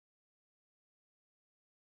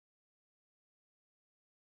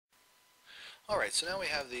Alright, so now we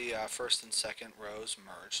have the first and second rows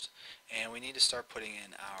merged, and we need to start putting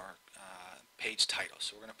in our page title.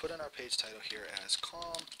 So we're going to put in our page title here as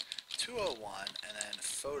COMM 201 and then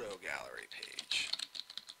photo gallery page.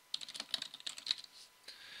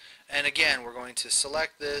 And again, we're going to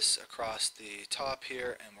select this across the top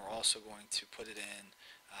here, and we're also going to put it in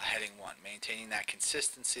heading 1. Maintaining that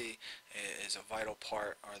consistency is a vital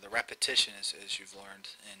part, or the repetition as you've learned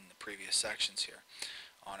in the previous sections here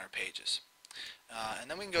on our pages. And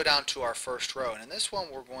then we can go down to our first row, and in this one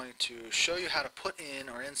we're going to show you how to put in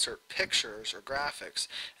or insert pictures or graphics,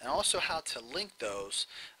 and also how to link those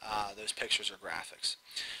pictures or graphics.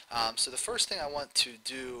 So the first thing I want to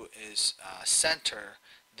do is center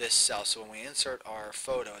this cell. So when we insert our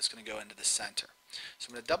photo, it's going to go into the center. So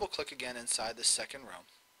I'm going to double click again inside the second row,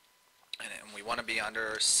 and we want to be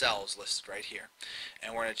under cells listed right here,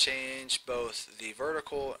 and we're going to change both the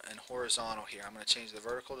vertical and horizontal here. I'm going to change the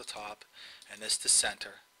vertical to top and this to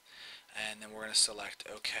center, and then we're going to select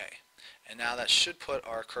OK. And now that should put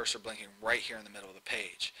our cursor blinking right here in the middle of the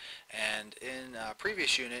page. And in a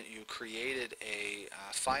previous unit you created a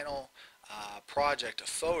final project, a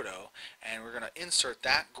photo, and we're going to insert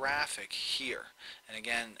that graphic here. And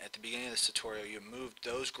again, at the beginning of this tutorial you moved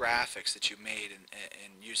those graphics that you made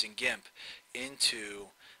in using GIMP into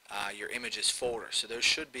your images folder. So those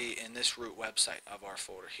should be in this root website of our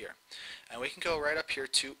folder here. And we can go right up here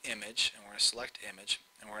to image, and we're going to select image,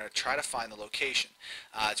 and we're going to try to find the location.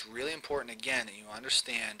 It's really important again that you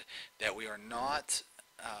understand that we are not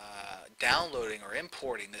downloading or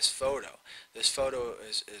importing this photo. This photo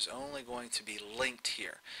is only going to be linked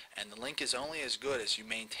here, and the link is only as good as you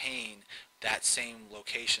maintain that same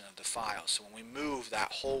location of the file. So when we move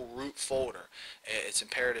that whole root folder, it's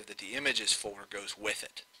imperative that the images folder goes with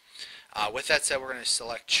it. With that said, we're going to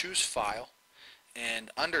select choose file,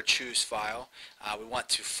 and under choose file we want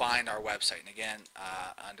to find our website, and again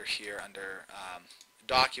under here under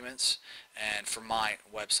documents, and for my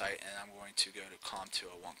website, and I'm going to go to COMM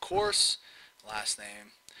 201 course, last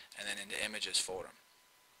name, and then into images folder.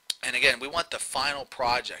 And again, we want the final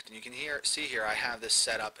project, and you can see here I have this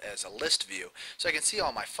set up as a list view, so I can see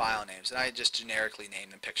all my file names, and I just generically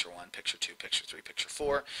name them picture 1, picture 2, picture 3, picture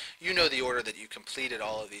 4. You know the order that you completed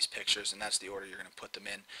all of these pictures, and that's the order you're going to put them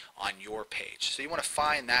in on your page. So you want to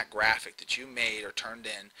find that graphic that you made or turned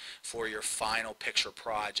in for your final picture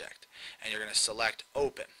project, and you're going to select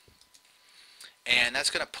open. And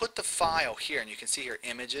that's going to put the file here, and you can see here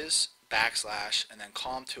images, backslash, and then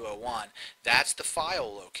COMM 201. That's the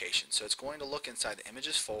file location. So it's going to look inside the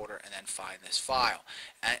images folder and then find this file.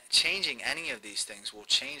 And changing any of these things will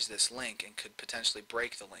change this link and could potentially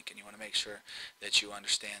break the link, and you want to make sure that you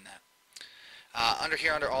understand that. Under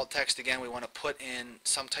here, under alt text, again, we want to put in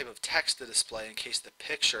some type of text to display in case the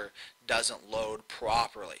picture doesn't load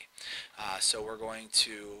properly. So we're going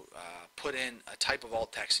to put in a type of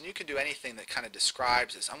alt text, and you can do anything that kind of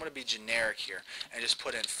describes this. I'm going to be generic here and just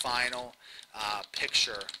put in final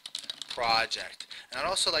picture project. And I'd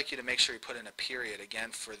also like you to make sure you put in a period,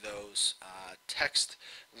 again, for those text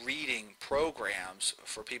reading programs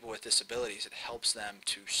for people with disabilities. It helps them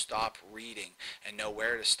to stop reading and know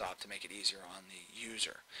where to stop to make it easier on the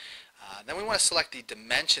user. Then we want to select the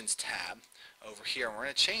Dimensions tab over here, and we're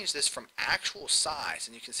going to change this from actual size,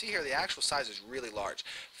 and you can see here the actual size is really large,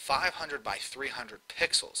 500 by 300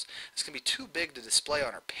 pixels. It's going to be too big to display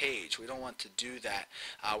on our page. We don't want to do that.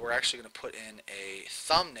 We're actually going to put in a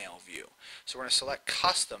thumbnail view. So we're going to select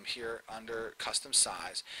custom here under custom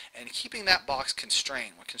size, and keeping that box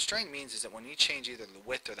constrained. What constrained means is that when you change either the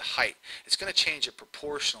width or the height, it's going to change it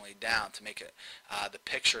proportionally down to make it the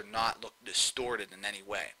picture not look distorted in any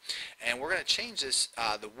way. And we're going to change this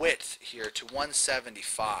the width here to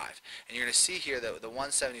 175, and you're going to see here that the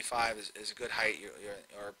 175 is a good height,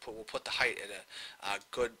 we'll put the height at a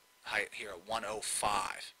good height here at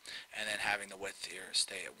 105, and then having the width here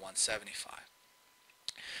stay at 175.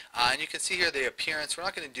 And you can see here the appearance. We're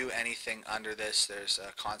not going to do anything under this. There's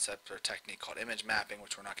a concept or technique called image mapping,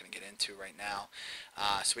 which we're not going to get into right now.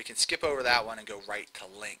 So we can skip over that one and go right to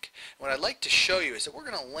link. And what I'd like to show you is that we're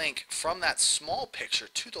going to link from that small picture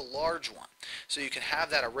to the large one. So you can have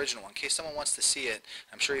that original one. In case someone wants to see it,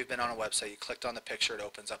 I'm sure you've been on a website, you clicked on the picture, it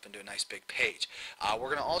opens up into a nice big page. We're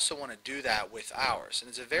going to also want to do that with ours. And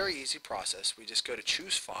it's a very easy process. We just go to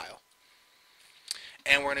choose file,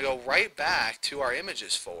 and we're going to go right back to our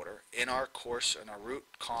images folder in our course, in our root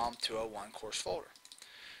COMM 201 course folder.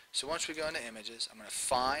 So once we go into images, I'm going to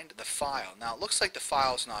find the file. Now it looks like the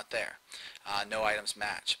file is not there. No items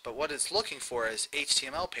match. But what it's looking for is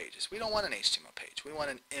HTML pages. We don't want an HTML page. We want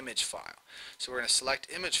an image file. So we're going to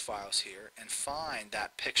select image files here and find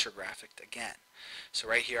that picture graphic again. So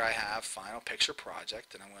right here I have Final Picture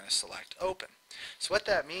Project, and I'm going to select Open. So what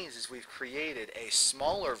that means is we've created a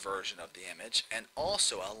smaller version of the image and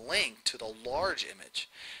also a link to the large image.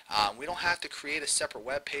 We don't have to create a separate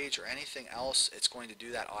web page or anything else. It's going to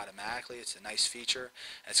do that automatically. It's a nice feature.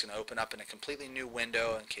 It's going to open up in a completely new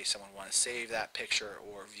window in case someone wants to save that picture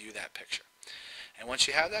or view that picture. And once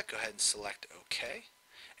you have that, go ahead and select OK.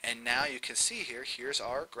 And now you can see here, here's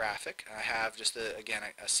our graphic. I have just, again,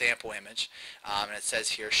 a sample image, and it says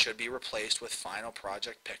here, should be replaced with Final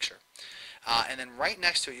Project Picture. And then right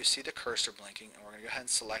next to it, you see the cursor blinking, and we're going to go ahead and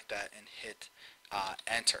select that and hit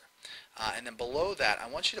Enter. And then below that, I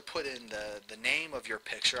want you to put in the name of your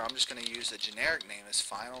picture. I'm just going to use the generic name as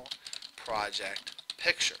Final Project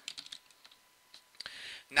Picture.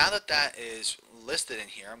 Now that that is listed in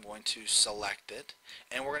here, I'm going to select it,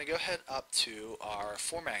 and we're going to go ahead up to our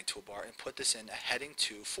formatting toolbar and put this in a heading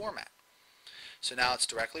 2 format. So now it's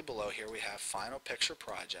directly below here. We have Final Picture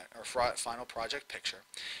Project, or Final Project Picture,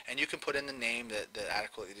 and you can put in the name that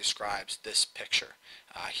adequately describes this picture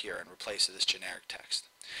here and replaces this generic text.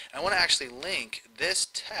 And I want to actually link this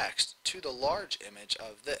text to the large image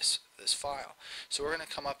of this file. So we're going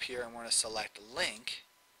to come up here and we're going to select Link.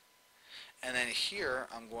 And then here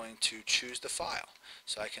I'm going to choose the file.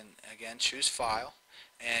 So I can again choose File,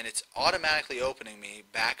 and it's automatically opening me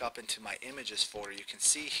back up into my Images folder you can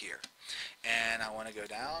see here. And I want to go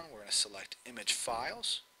down, we're going to select Image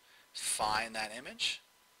Files, find that image,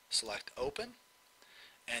 select Open,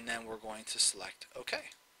 and then we're going to select OK.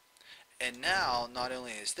 And now not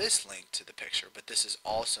only is this linked to the picture, but this is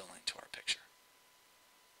also linked to our picture.